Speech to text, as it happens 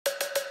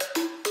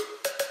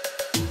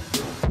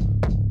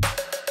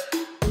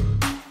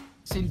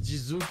since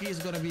Jizuki is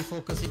gonna be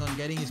focusing on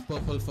getting his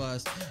purple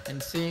first,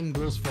 and same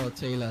goes for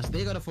Taylor.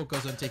 They gotta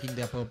focus on taking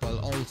their purple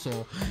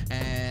also.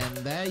 And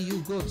there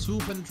you go, 2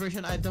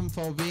 penetration item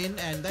for win,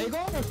 and there you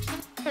go.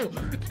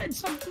 And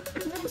some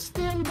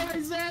still by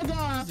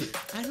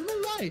Zega. I don't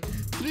know why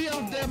 3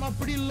 of them are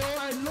pretty low,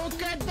 and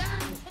look at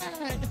that.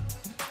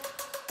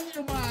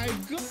 Oh my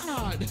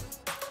god.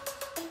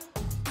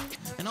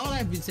 And all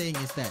I've been saying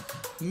is that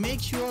make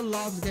sure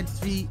Lobs gets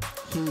 3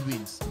 kill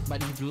wins.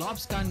 But if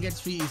Lobs can't get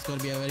 3, it's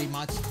gonna be a very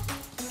much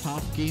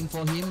tough game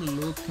for him.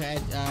 Look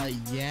at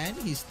Yan,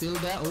 he's still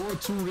there. Oh,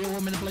 2 real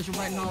manipulation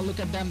right now.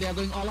 Look at them, they are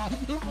going all out.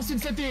 Lost in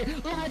city,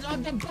 right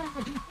on the back.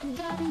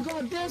 There we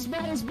go. This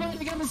man is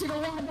burning every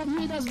single one, but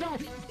he does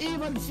not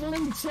even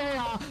flinch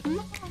here.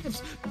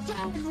 Lobs,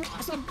 that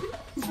was a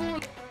beautiful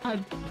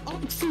and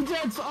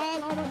oxygens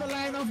all over the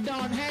line of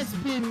down has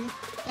been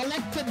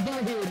collected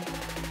by him.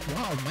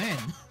 Wow, man.